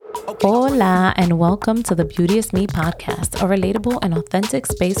Hola, and welcome to the Beauty is Me podcast, a relatable and authentic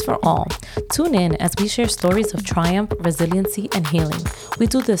space for all. Tune in as we share stories of triumph, resiliency, and healing. We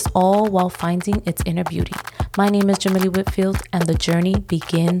do this all while finding its inner beauty. My name is Jamily Whitfield, and the journey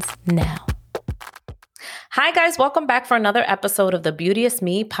begins now. Hi, guys. Welcome back for another episode of the Beauty is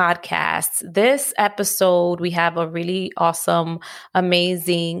Me podcast. This episode, we have a really awesome,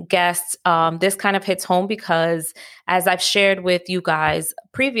 amazing guest. This kind of hits home because, as I've shared with you guys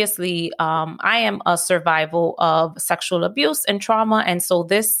previously, I am a survivor of sexual abuse and trauma. And so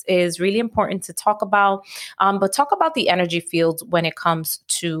this is really important to talk about, but talk about the energy fields when it comes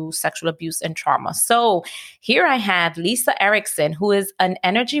to sexual abuse and trauma. So here I have Lisa Erickson, who is an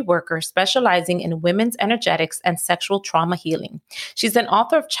energy worker specializing in women's energetics and sexual trauma healing. She's an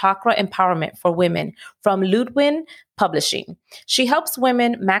author of Chakra Empowerment for Women from Ludwig Publishing. She helps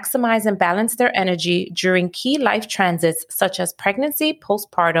women maximize and balance their energy during key life transits such as pregnancy,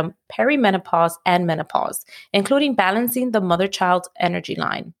 postpartum, perimenopause, and menopause, including balancing the mother-child energy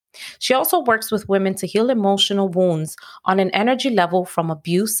line. She also works with women to heal emotional wounds on an energy level from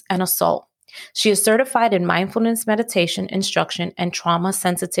abuse and assault. She is certified in mindfulness meditation instruction and trauma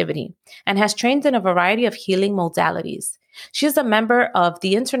sensitivity and has trained in a variety of healing modalities. She is a member of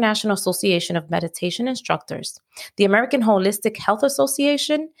the International Association of Meditation Instructors, the American Holistic Health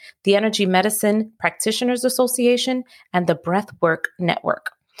Association, the Energy Medicine Practitioners Association, and the Breathwork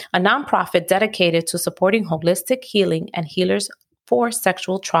Network, a nonprofit dedicated to supporting holistic healing and healers for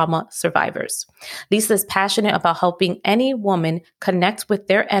sexual trauma survivors. Lisa is passionate about helping any woman connect with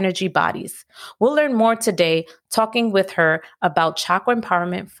their energy bodies. We'll learn more today talking with her about chakra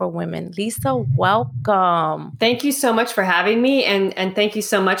empowerment for women. Lisa, welcome. Thank you so much for having me. And thank you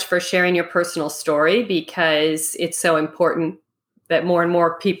so much for sharing your personal story, because it's so important that more and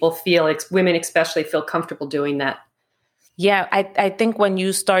more people feel, women especially, feel comfortable doing that. Yeah, I think when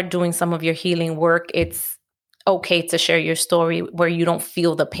you start doing some of your healing work, it's okay to share your story where you don't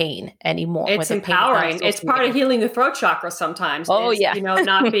feel the pain anymore. It's empowering. It's part of healing the throat chakra sometimes. Yeah.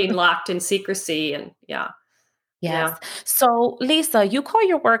 Not being locked in secrecy and yeah. Yes. Yeah. So Lisa, you call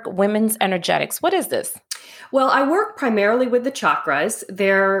your work women's energetics. What is this? Well, I work primarily with the chakras.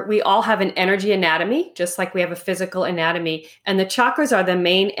 We all have an energy anatomy, just like we have a physical anatomy. And the chakras are the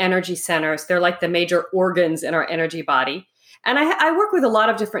main energy centers. They're like the major organs in our energy body. And I work with a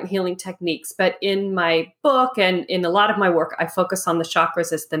lot of different healing techniques, but in my book and in a lot of my work, I focus on the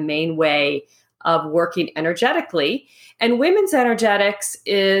chakras as the main way of working energetically. And women's energetics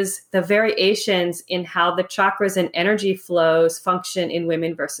is the variations in how the chakras and energy flows function in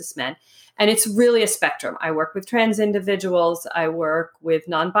women versus men. And it's really a spectrum. I work with trans individuals. I work with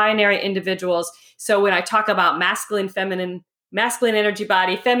non-binary individuals. So when I talk about masculine energy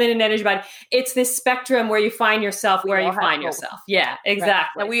body, feminine energy body, it's this spectrum where you find yourself, yourself. Yeah,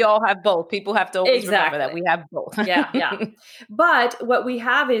 exactly. Right. And we all have both. People have to always remember that we have both. Yeah. But what we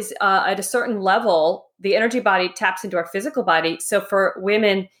have is at a certain level, the energy body taps into our physical body. So for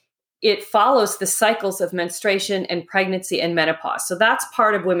women, it follows the cycles of menstruation and pregnancy and menopause. So that's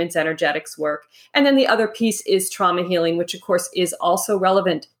part of women's energetics work. And then the other piece is trauma healing, which of course is also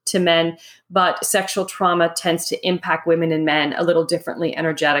relevant to men, but sexual trauma tends to impact women and men a little differently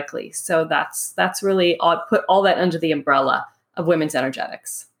energetically. So that's really, I'll put all that under the umbrella of women's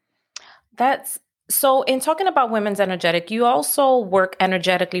energetics. So in talking about women's energetic, you also work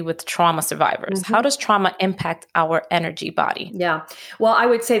energetically with trauma survivors. Mm-hmm. How does trauma impact our energy body? Yeah. Well, I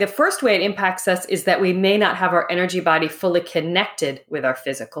would say the first way it impacts us is that we may not have our energy body fully connected with our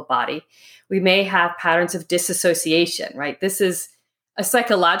physical body. We may have patterns of disassociation, right? This is a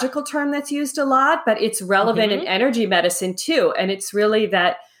psychological term that's used a lot, but it's relevant in energy medicine too. And it's really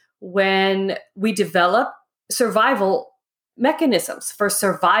that when we develop survival mechanisms for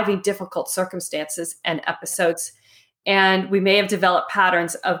surviving difficult circumstances and episodes, and we may have developed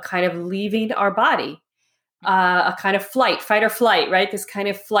patterns of kind of leaving our body, a kind of fight or flight, right? This kind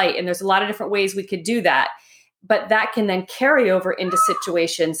of flight. And there's a lot of different ways we could do that. But that can then carry over into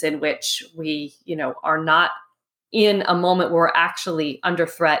situations in which we, are not in a moment where we're actually under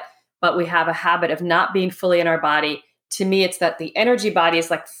threat, but we have a habit of not being fully in our body. To me, it's that the energy body is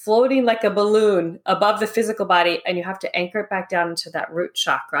like floating like a balloon above the physical body, and you have to anchor it back down into that root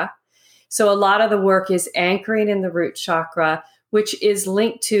chakra. So a lot of the work is anchoring in the root chakra, which is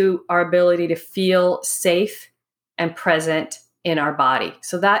linked to our ability to feel safe and present in our body.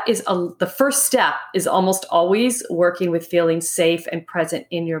 So that is the first step is almost always working with feeling safe and present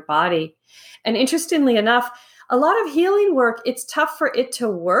in your body. And interestingly enough, a lot of healing work, it's tough for it to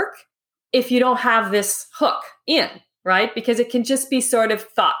work if you don't have this hook in, right? Because it can just be sort of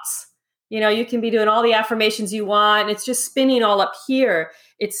thoughts. You can be doing all the affirmations you want. And it's just spinning all up here.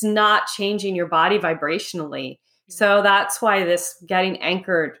 it's not changing your body vibrationally. So that's why this getting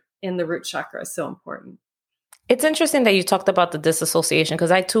anchored in the root chakra is so important. It's interesting that you talked about the disassociation,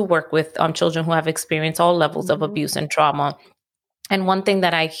 because I too work with children who have experienced all levels of abuse and trauma. And one thing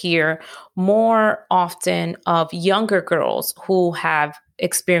that I hear more often of younger girls who have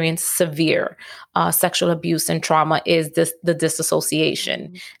experienced severe sexual abuse and trauma is the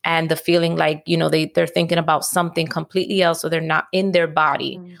disassociation and the feeling like, they're thinking about something completely else, or they're not in their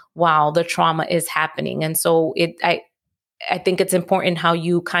body while the trauma is happening. And so I think it's important how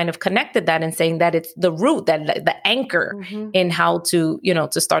you kind of connected that and saying that it's the root, that the anchor in how to,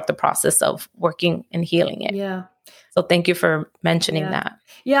 to start the process of working and healing it. Yeah. So thank you for mentioning that.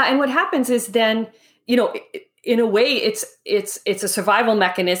 Yeah. And what happens is then, in a way it's a survival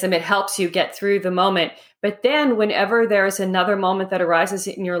mechanism. It helps you get through the moment. But then whenever there's another moment that arises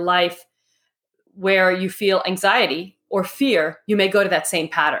in your life where you feel anxiety or fear, you may go to that same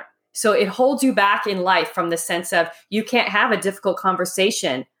pattern. So it holds you back in life from the sense of you can't have a difficult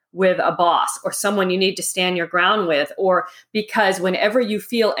conversation with a boss or someone you need to stand your ground with, or because whenever you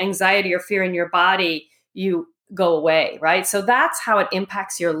feel anxiety or fear in your body, you go away, right? So that's how it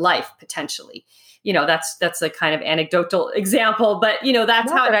impacts your life potentially. That's a kind of anecdotal example, but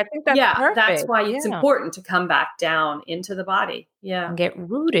that's how I think that's perfect. That's why it's important to come back down into the body. Yeah. And get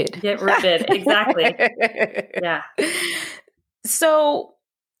rooted. Exactly. Yeah. So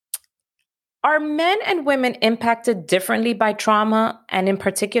are men and women impacted differently by trauma, and in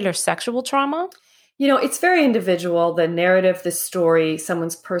particular sexual trauma? It's very individual, the narrative, the story,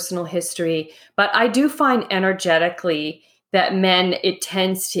 someone's personal history. But I do find energetically that men, it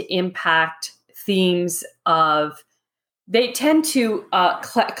tends to impact themes of, they tend to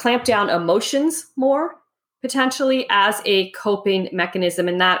clamp down emotions more, potentially, as a coping mechanism.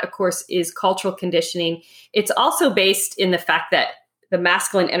 And that, of course, is cultural conditioning. It's also based in the fact that the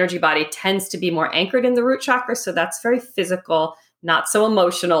masculine energy body tends to be more anchored in the root chakra. So that's very physical, not so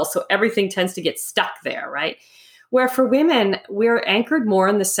emotional. So everything tends to get stuck there, right? Where for women, we're anchored more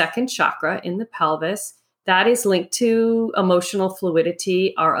in the second chakra, in the pelvis. That is linked to emotional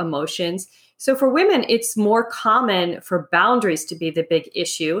fluidity, our emotions. So for women, it's more common for boundaries to be the big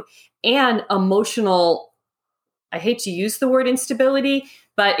issue, and emotional, I hate to use the word instability,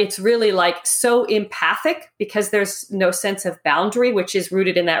 but it's really like so empathic because there's no sense of boundary, which is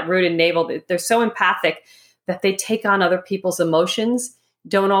rooted in that root and navel. They're so empathic that they take on other people's emotions,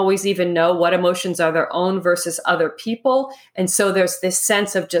 don't always even know what emotions are their own versus other people. And so there's this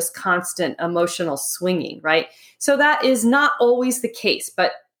sense of just constant emotional swinging, right? So that is not always the case,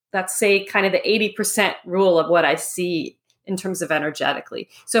 but that's, say, kind of the 80% rule of what I see in terms of energetically.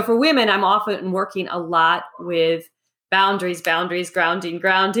 So for women, I'm often working a lot with boundaries, grounding,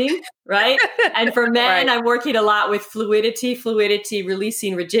 right? And for men, I'm working a lot with fluidity,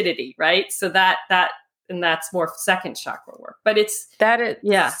 releasing rigidity, right? So and that's more second chakra work. But that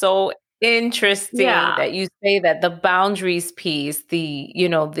is so interesting that you say that the boundaries piece,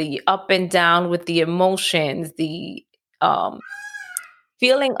 the up and down with the emotions, the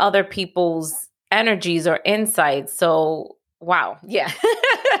feeling other people's energies or insights. So, wow. Yeah.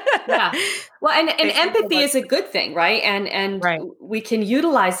 Yeah. Well, and empathy is a good thing, right? And we can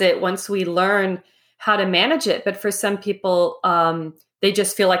utilize it once we learn how to manage it. But for some people, they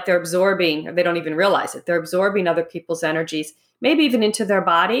just feel like they're absorbing, or they don't even realize it. They're absorbing other people's energies, maybe even into their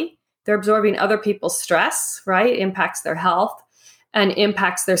body. They're absorbing other people's stress, right? It impacts their health and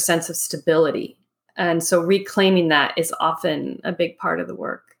impacts their sense of stability. And so reclaiming that is often a big part of the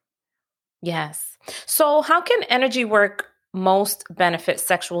work. Yes. So how can energy work most benefit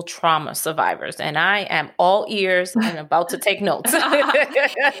sexual trauma survivors? And I am all ears and about to take notes. This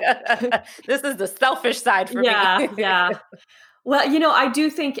is the selfish side for me. Yeah. Well, I do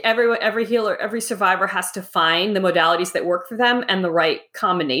think every healer, every survivor has to find the modalities that work for them and the right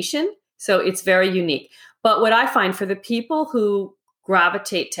combination. So it's very unique. But what I find for the people who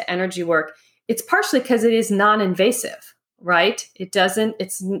gravitate to energy work, it's partially because it is non-invasive, right? It doesn't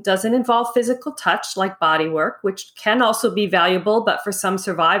involve physical touch like body work, which can also be valuable, but for some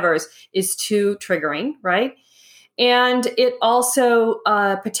survivors is too triggering, right? And it also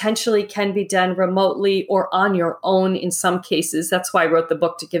potentially can be done remotely or on your own in some cases. That's why I wrote the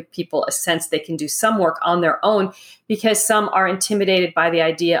book, to give people a sense they can do some work on their own, because some are intimidated by the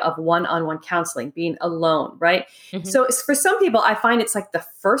idea of one-on-one counseling, being alone, right? Mm-hmm. So for some people, I find it's like the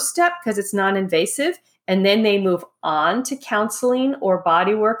first step because it's non-invasive, and then they move on to counseling or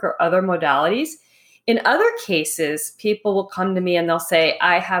body work or other modalities. In other cases, people will come to me and they'll say,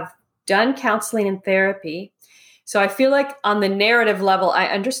 I have done counseling and therapy. So I feel like on the narrative level, I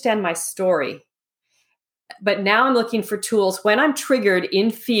understand my story, but now I'm looking for tools when I'm triggered in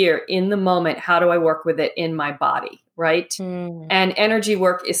fear in the moment. How do I work with it in my body? Right. And energy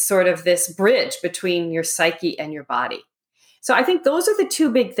work is sort of this bridge between your psyche and your body. So I think those are the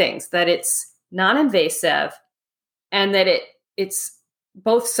two big things, that it's non-invasive and that it's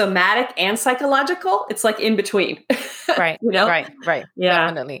both somatic and psychological. It's like in between. Right. Right. Yeah.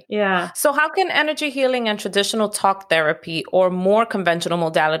 Definitely. Yeah. So how can energy healing and traditional talk therapy or more conventional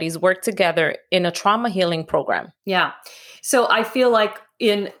modalities work together in a trauma healing program? Yeah. So I feel like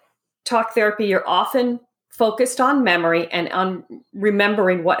in talk therapy, you're often focused on memory and on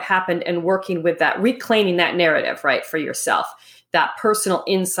remembering what happened and working with that, reclaiming that narrative, right, for yourself. That personal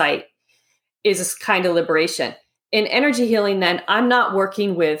insight is a kind of liberation. In energy healing, then, I'm not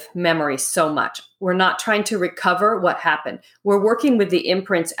working with memory so much. We're not trying to recover what happened. We're working with the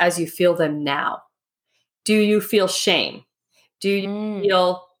imprints as you feel them now. Do you feel shame? Do you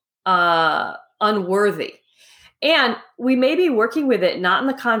feel unworthy? And we may be working with it not in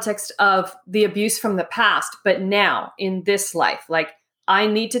the context of the abuse from the past, but now in this life. Like, I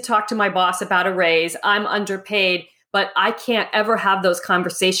need to talk to my boss about a raise. I'm underpaid, but I can't ever have those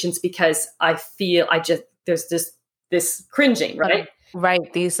conversations because I feel there's this cringing, right?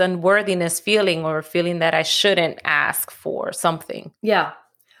 Right. This unworthiness feeling, or feeling that I shouldn't ask for something. Yeah.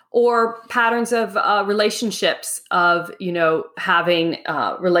 Or patterns of relationships, of, having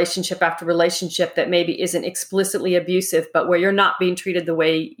relationship after relationship that maybe isn't explicitly abusive, but where you're not being treated the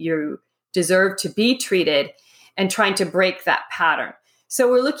way you deserve to be treated, and trying to break that pattern. So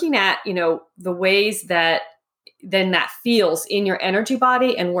we're looking at, the ways that then that feels in your energy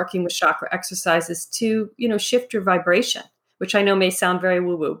body, and working with chakra exercises to, shift your vibration, which I know may sound very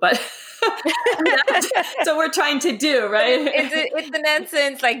woo-woo, but so we're trying to do, right? It's in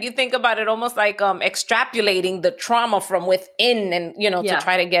essence, like, you think about it almost like extrapolating the trauma from within, and, to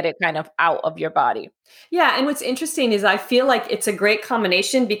try to get it kind of out of your body. Yeah. And what's interesting is I feel like it's a great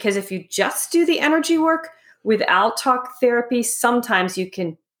combination, because if you just do the energy work without talk therapy, sometimes you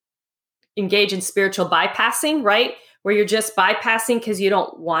can engage in spiritual bypassing, right? Where you're just bypassing because you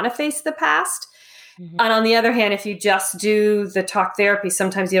don't want to face the past. Mm-hmm. And on the other hand, if you just do the talk therapy,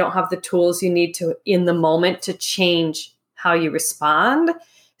 sometimes you don't have the tools you need to in the moment to change how you respond.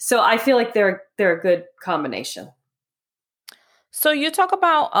 So I feel like they're a good combination. So you talk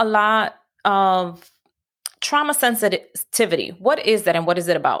about a lot of trauma sensitivity. What is that, and what is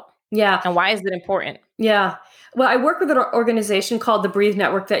it about? Yeah. And why is it important? Yeah. Well, I work with an organization called the Breathe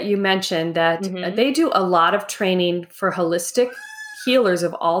Network that you mentioned, that they do a lot of training for holistic healers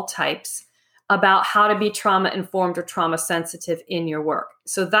of all types about how to be trauma informed or trauma sensitive in your work.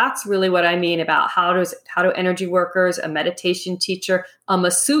 So that's really what I mean about how do energy workers, a meditation teacher, a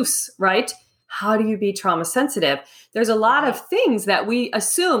masseuse, right? How do you be trauma sensitive? There's a lot of things that we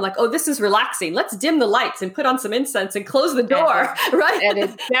assume, like, oh, this is relaxing. Let's dim the lights and put on some incense and close the door, right? And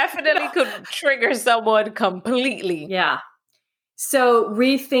it definitely could trigger someone completely. Yeah. So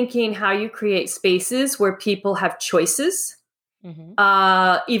rethinking how you create spaces where people have choices.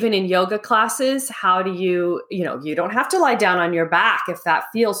 Mm-hmm. Even in yoga classes, how do you don't have to lie down on your back if that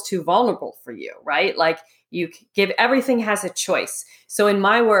feels too vulnerable for you, right? Like, everything has a choice. So in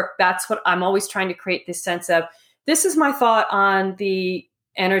my work, that's what I'm always trying to create, this sense of, this is my thought on the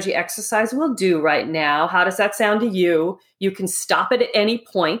energy exercise we'll do right now. How does that sound to you? You can stop it at any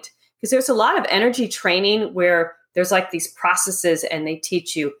point, because there's a lot of energy training where there's like these processes, and they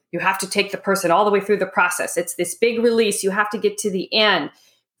teach you have to take the person all the way through the process. It's this big release. You have to get to the end.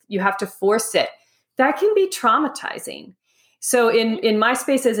 You have to force it. That can be traumatizing. So in my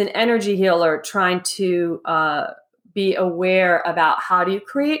space as an energy healer, trying to be aware about how do you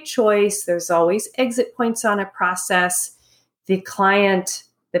create choice. There's always exit points on a process. The client,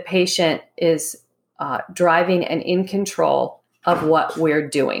 the patient, is driving and in control of what we're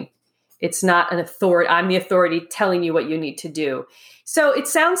doing. It's not an authority. I'm the authority telling you what you need to do. So it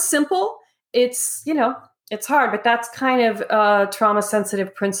sounds simple. It's, it's hard, but that's kind of trauma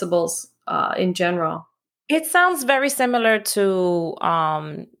sensitive principles in general. It sounds very similar to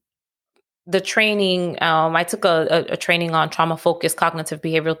the training. I took a training on trauma-focused cognitive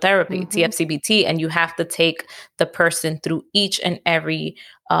behavioral therapy, TFCBT, and you have to take the person through each and every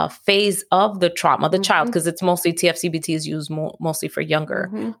phase of the trauma, the child, because it's mostly TFCBT is used mostly for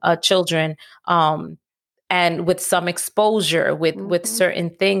younger children, and with some exposure with certain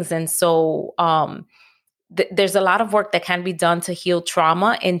things. And so there's a lot of work that can be done to heal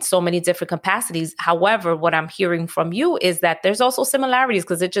trauma in so many different capacities. However, what I'm hearing from you is that there's also similarities,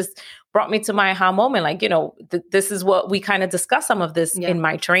 because it just brought me to my aha moment. Like, this is what we kind of discuss some of this in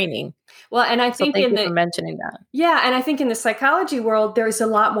my training. Well, and I think thank you for mentioning that. Yeah. And I think in the psychology world, there's a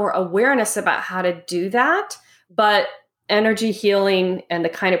lot more awareness about how to do that. But energy healing and the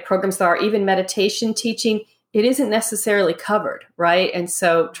kind of programs that are, even meditation teaching, it isn't necessarily covered, right? And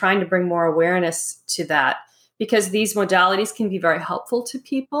so trying to bring more awareness to that, because these modalities can be very helpful to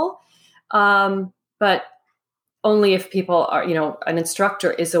people, but only if people are, an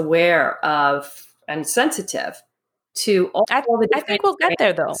instructor is aware of and sensitive to all the different. I think we'll get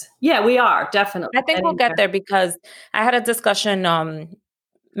there, though. Yeah, we are, definitely. I think we'll get there, because I had a discussion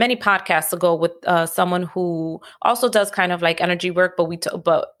many podcasts ago with someone who also does kind of like energy work,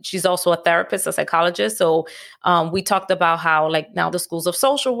 but she's also a therapist, a psychologist. So we talked about how like now the schools of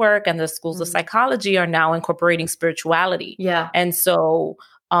social work and the schools of psychology are now incorporating spirituality. Yeah. And so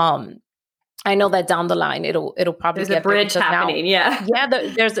I know that down the line it'll probably there's a bridge happening.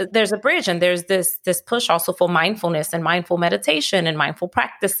 There's a bridge, and there's this push also for mindfulness and mindful meditation and mindful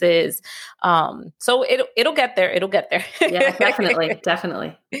practices. So it'll get there. It'll get there. Yeah,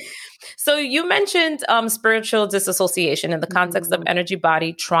 definitely. So you mentioned spiritual disassociation in the context of energy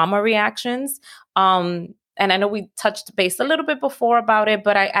body trauma reactions. And I know we touched base a little bit before about it,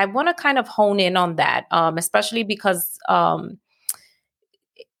 but I want to kind of hone in on that, especially because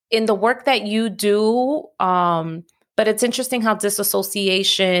in the work that you do, but it's interesting how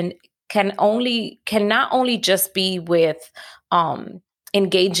disassociation can not only just be with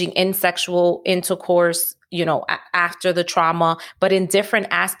engaging in sexual intercourse, after the trauma, but in different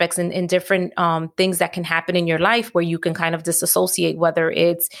aspects and in different things that can happen in your life where you can kind of disassociate, whether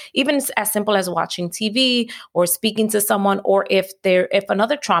it's even as simple as watching TV or speaking to someone, or if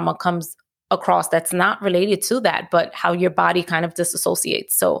another trauma comes across that's not related to that, but how your body kind of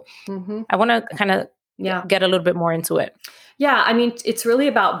disassociates. So I want to kind of get a little bit more into it. Yeah. I mean, it's really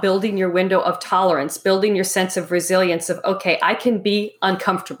about building your window of tolerance, building your sense of resilience of, okay, I can be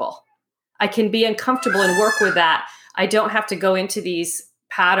uncomfortable. I can be uncomfortable and work with that. I don't have to go into these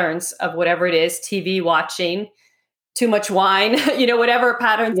patterns of whatever it is, TV watching, too much wine, whatever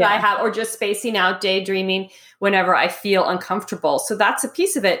patterns I have, or just spacing out, daydreaming whenever I feel uncomfortable. So that's a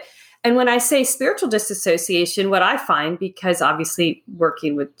piece of it. And when I say spiritual disassociation, what I find, because obviously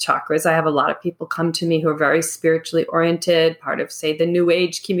working with chakras, I have a lot of people come to me who are very spiritually oriented, part of, say, the New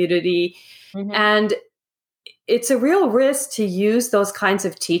Age community. And it's a real risk to use those kinds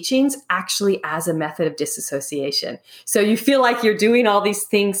of teachings actually as a method of disassociation. So you feel like you're doing all these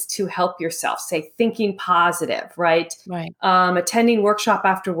things to help yourself, say, thinking positive, right? Right. Attending workshop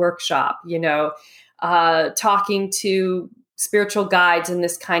after workshop, talking to spiritual guides and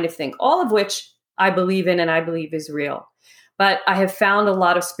this kind of thing, all of which I believe in and I believe is real. But I have found a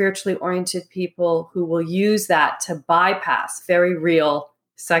lot of spiritually oriented people who will use that to bypass very real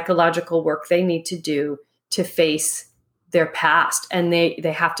psychological work they need to do to face their past. And they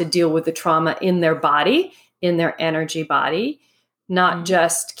have to deal with the trauma in their body, in their energy body, not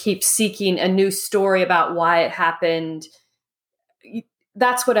just keep seeking a new story about why it happened.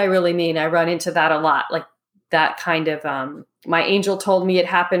 That's what I really mean. I run into that a lot. Like that kind of, my angel told me it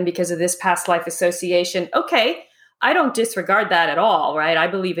happened because of this past life association. Okay, I don't disregard that at all, right? I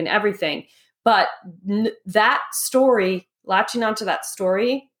believe in everything. But that story, latching onto that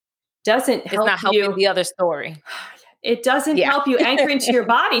story, doesn't help you. It's not helping the other story. It doesn't help you anchor into your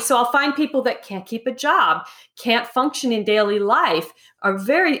body. So I'll find people that can't keep a job, can't function in daily life,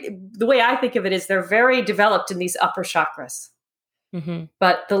 the way I think of it is they're very developed in these upper chakras.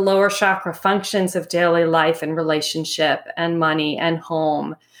 But the lower chakra functions of daily life and relationship and money and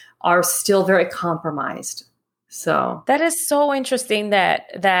home are still very compromised. So that is so interesting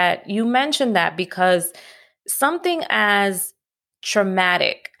that you mentioned that, because something as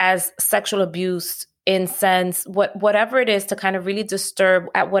traumatic as sexual abuse, in sense, whatever it is, to kind of really disturb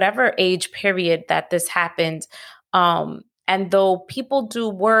at whatever age period that this happened. And though people do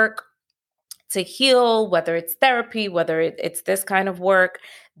work to heal, whether it's therapy, whether it's this kind of work,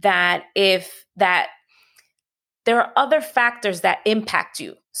 that there are other factors that impact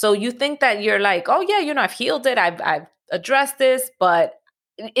you. So you think that you're like, oh yeah, I've healed it. I've addressed this, but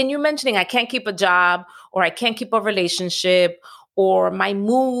in you mentioning I can't keep a job, or I can't keep a relationship, or my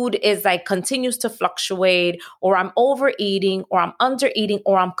mood is like continues to fluctuate, or I'm overeating, or I'm undereating,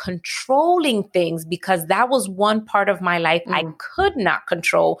 or I'm controlling things because that was one part of my life I could not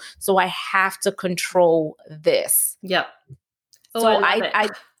control. So I have to control this. Yep. So I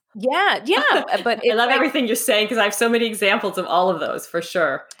Yeah. But I it's love like, everything you're saying because I have so many examples of all of those for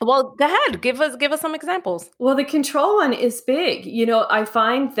sure. well, go ahead. Give us some examples. Well, the control one is big. I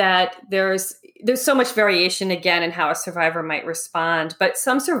find that there's so much variation again in how a survivor might respond, but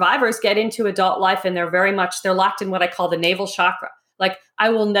some survivors get into adult life and they're locked in what I call the navel chakra. Like, I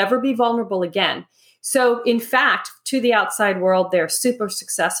will never be vulnerable again. So in fact, to the outside world, they're super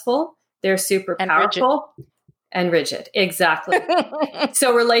successful, they're super And powerful and rigid. Exactly.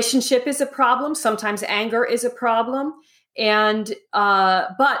 So relationship is a problem. Sometimes anger is a problem. And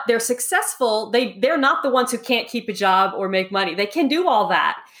but they're successful. They're not the ones who can't keep a job or make money. They can do all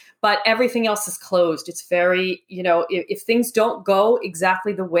that, but everything else is closed. It's very, if things don't go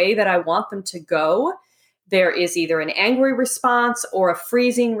exactly the way that I want them to go, there is either an angry response or a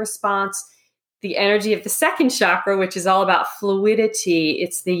freezing response. The energy of the second chakra, which is all about fluidity,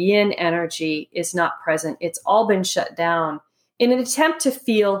 it's the yin energy, is not present. It's all been shut down in an attempt to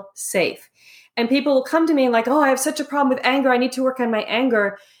feel safe. And people will come to me and like, oh, I have such a problem with anger. I need to work on my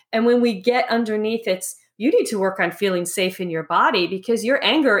anger. And when we get underneath, you need to work on feeling safe in your body, because your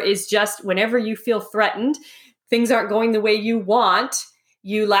anger is just whenever you feel threatened, things aren't going the way you want,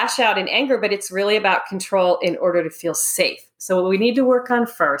 you lash out in anger, but it's really about control in order to feel safe. So what we need to work on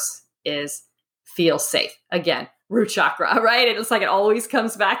first is feel safe. Again, root chakra, right? It's like it always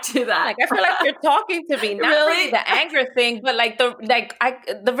comes back to that. Like, I feel like you're talking to me, not really the anger thing, but like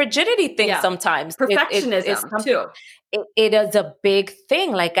the rigidity thing. Sometimes perfectionism too. It is a big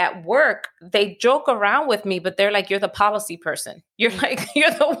thing. Like at work, they joke around with me, but they're like, "You're the policy person. You're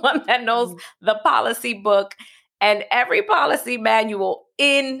the one that knows the policy book and every policy manual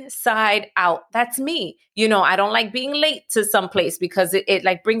inside out." That's me. I don't like being late to some place because it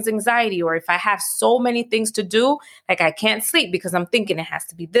like brings anxiety. Or if I have so many things to do, like I can't sleep because I'm thinking it has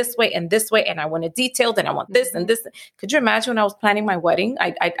to be this way, and I want it detailed, and I want this and this. Could you imagine when I was planning my wedding?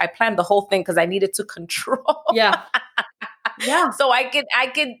 I planned the whole thing because I needed to control. Yeah. Yeah. So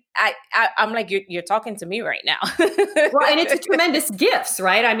I'm like, you're talking to me right now. Well, and it's a tremendous gift,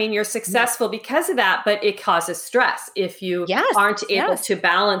 right? I mean, you're successful because of that, but it causes stress if you aren't able to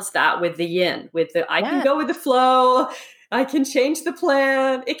balance that with the yin, with the, I can go with the flow. I can change the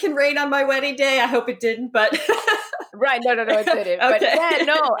plan. It can rain on my wedding day. I hope it didn't, but right. No, it didn't. Okay.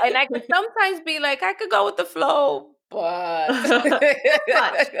 But and I could sometimes be like, I could go with the flow. But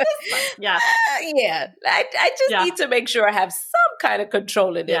yeah. I just need to make sure I have some kind of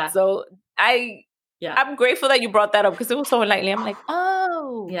control in it. So I'm grateful that you brought that up because it was so lightly. I'm like,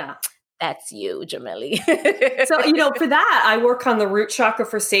 oh, yeah, that's you, Jamily. So, for that, I work on the root chakra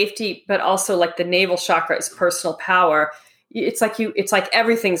for safety, but also like the navel chakra is personal power. It's like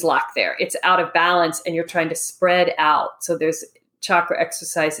everything's locked there. It's out of balance and you're trying to spread out. So there's chakra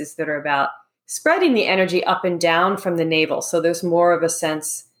exercises that are about spreading the energy up and down from the navel. So there's more of a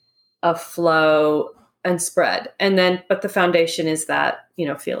sense of flow and spread. And then, but the foundation is that,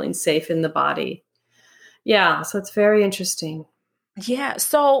 feeling safe in the body. Yeah. So it's very interesting. Yeah.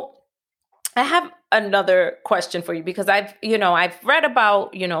 So I have another question for you because I've read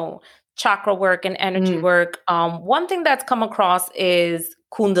about, chakra work and energy work. One thing that's come across is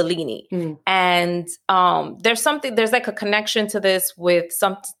Kundalini. And there's like a connection to this with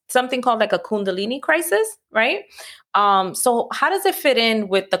something called like a Kundalini crisis, right? So how does it fit in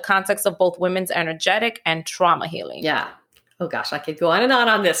with the context of both women's energetic and trauma healing? Yeah. Oh gosh, I could go on and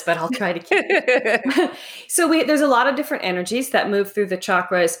on this, but I'll try to keep it. So there's a lot of different energies that move through the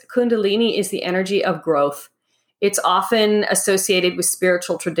chakras. Kundalini is the energy of growth. It's often associated with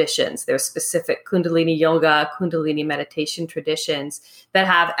spiritual traditions. There's specific Kundalini yoga, Kundalini meditation traditions that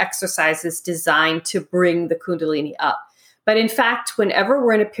have exercises designed to bring the Kundalini up. But in fact, whenever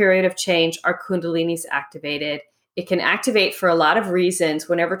we're in a period of change, our Kundalini is activated. It can activate for a lot of reasons.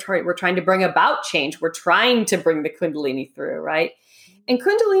 Whenever we're trying to bring about change, we're trying to bring the Kundalini through, right? And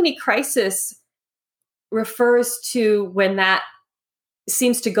Kundalini crisis refers to when that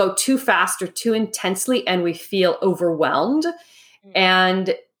seems to go too fast or too intensely and we feel overwhelmed.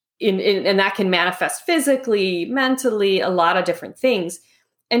 And and that can manifest physically, mentally, a lot of different things.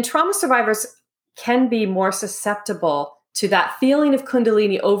 And trauma survivors can be more susceptible to that feeling of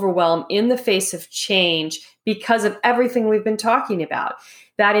Kundalini overwhelm in the face of change because of everything we've been talking about.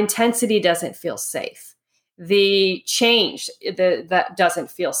 That intensity doesn't feel safe. The change that doesn't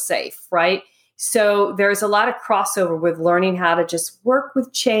feel safe, right? So there's a lot of crossover with learning how to just work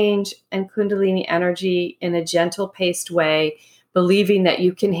with change and Kundalini energy in a gentle paced way, believing that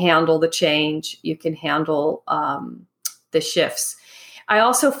you can handle the change, you can handle the shifts. I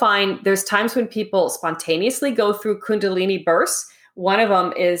also find there's times when people spontaneously go through Kundalini bursts. One of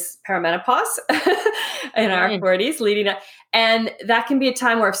them is perimenopause in our 40s leading up. And that can be a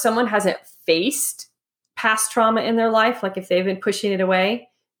time where if someone hasn't faced past trauma in their life, like if they've been pushing it away,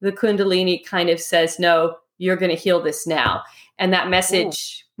 the Kundalini kind of says, no, you're going to heal this now. And that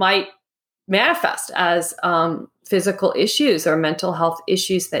message might manifest as physical issues or mental health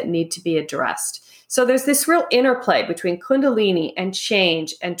issues that need to be addressed. So there's this real interplay between Kundalini and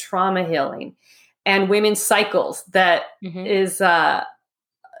change and trauma healing and women's cycles that is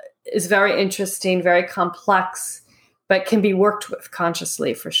very interesting, very complex, but can be worked with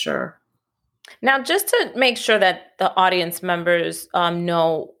consciously for sure. Now, just to make sure that the audience members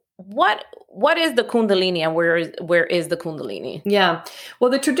know, what is the Kundalini and where is the Kundalini? Yeah. Well,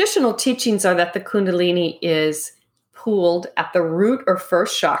 the traditional teachings are that the Kundalini is pooled at the root or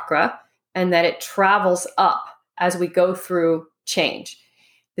first chakra and that it travels up as we go through change.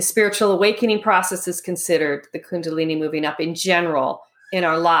 The spiritual awakening process is considered the Kundalini moving up in general in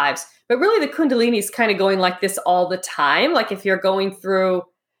our lives. But really the Kundalini is kind of going like this all the time. Like if you're going through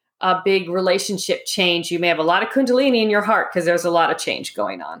a big relationship change, you may have a lot of Kundalini in your heart because there's a lot of change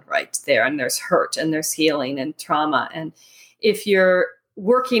going on right there. And there's hurt and there's healing and trauma. And if you're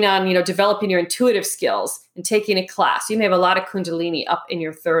working on, developing your intuitive skills and taking a class, you may have a lot of Kundalini up in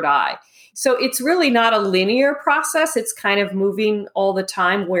your third eye. So it's really not a linear process. It's kind of moving all the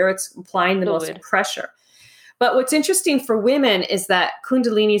time where it's applying the most pressure. But what's interesting for women is that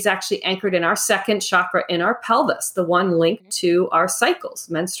Kundalini is actually anchored in our second chakra in our pelvis, the one linked to our cycles,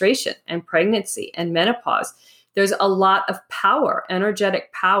 menstruation and pregnancy and menopause. There's a lot of power,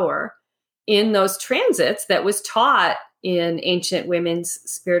 energetic power in those transits that was taught in ancient women's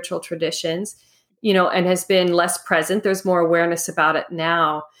spiritual traditions, and has been less present. There's more awareness about it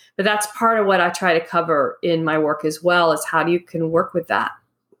now. But that's part of what I try to cover in my work as well, is how you can work with that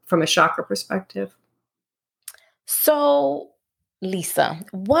from a chakra perspective. So, Lisa,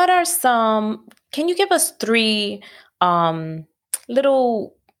 can you give us 3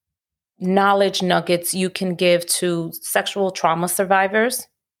 little knowledge nuggets you can give to sexual trauma survivors?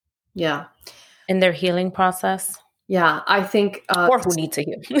 Yeah. In their healing process? Yeah, I think... or who need to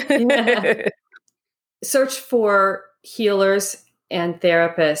heal. Search for healers and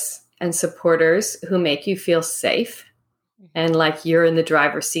therapists and supporters who make you feel safe and like you're in the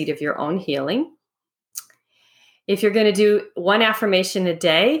driver's seat of your own healing. If you're going to do one affirmation a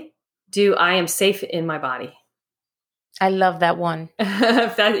day, do I am safe in my body. I love that one.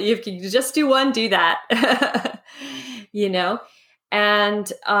 If you just do one, do that.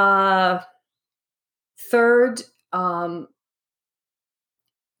 And third, no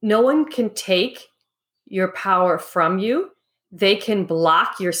one can take your power from you. They can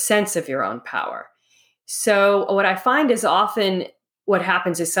block your sense of your own power. So what I find is often what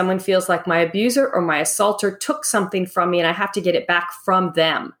happens is someone feels like my abuser or my assaulter took something from me and I have to get it back from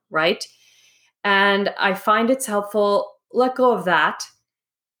them, right? And I find it's helpful, let go of that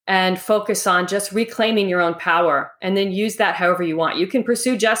and focus on just reclaiming your own power and then use that however you want. You can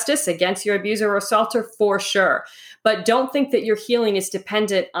pursue justice against your abuser or assaulter for sure, but don't think that your healing is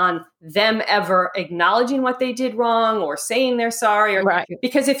dependent on them ever acknowledging what they did wrong or saying they're sorry. Right.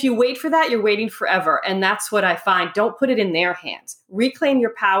 Because if you wait for that, you're waiting forever. And that's what I find. Don't put it in their hands. Reclaim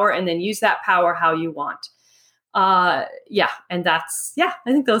your power and then use that power how you want. I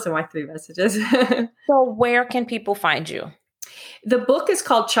think those are my 3 messages. So where can people find you? The book is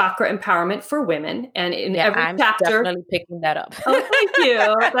called Chakra Empowerment for Women. And in every chapter... I'm definitely picking that up. Oh, thank you.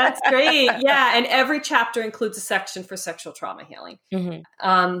 That's great. Yeah. And every chapter includes a section for sexual trauma healing.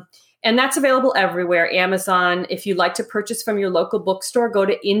 Mm-hmm. And that's available everywhere. Amazon. If you'd like to purchase from your local bookstore, go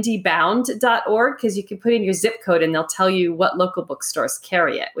to indiebound.org because you can put in your zip code and they'll tell you what local bookstores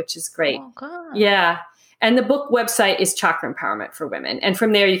carry it, which is great. Oh, God. Yeah. And the book website is Chakra Empowerment for Women. And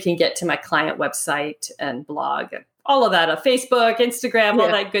from there, you can get to my client website and blog and all of that, Facebook, Instagram, all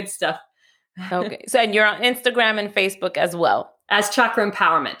that good stuff. Okay. So and you're on Instagram and Facebook as well? As Chakra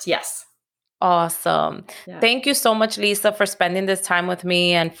Empowerment, yes. Awesome. Yeah. Thank you so much, Lisa, for spending this time with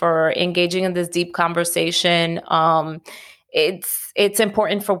me and for engaging in this deep conversation. It's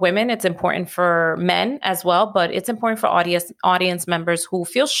important for women. It's important for men as well, but it's important for audience members who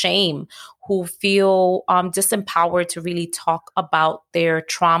feel shame, who feel disempowered to really talk about their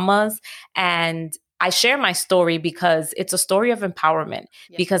traumas. And I share my story because it's a story of empowerment,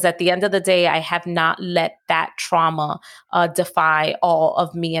 because at the end of the day, I have not let that trauma defy all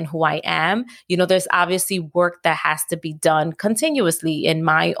of me and who I am. There's obviously work that has to be done continuously in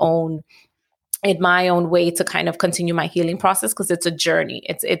my own way to kind of continue my healing process, because it's a journey.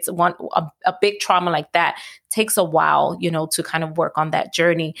 It's a big trauma like that takes a while, to kind of work on that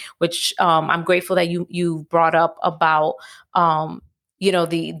journey, which I'm grateful that you brought up about,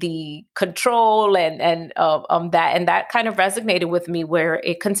 the control and that kind of resonated with me, where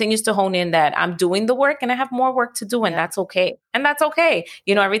it continues to hone in that I'm doing the work and I have more work to do, and that's okay. And that's okay.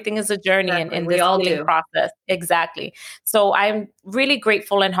 Everything is a journey and we this all healing do. process. Exactly. So I'm really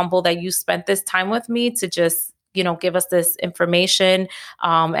grateful and humble that you spent this time with me to just, give us this information.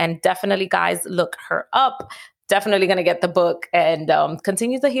 And definitely, guys, look her up. Definitely going to get the book and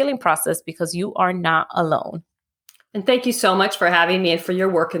continue the healing process, because you are not alone. And thank you so much for having me and for your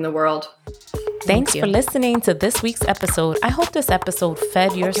work in the world. Thanks for listening to this week's episode. I hope this episode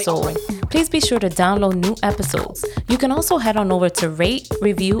fed your soul. Please be sure to download new episodes. You can also head on over to rate,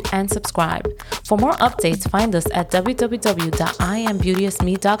 review, and subscribe. For more updates, find us at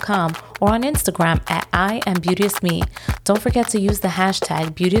www.IamBeauteousMe.com or on Instagram at IamBeauteousMe. Don't forget to use the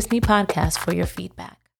hashtag BeauteousMePodcast for your feedback.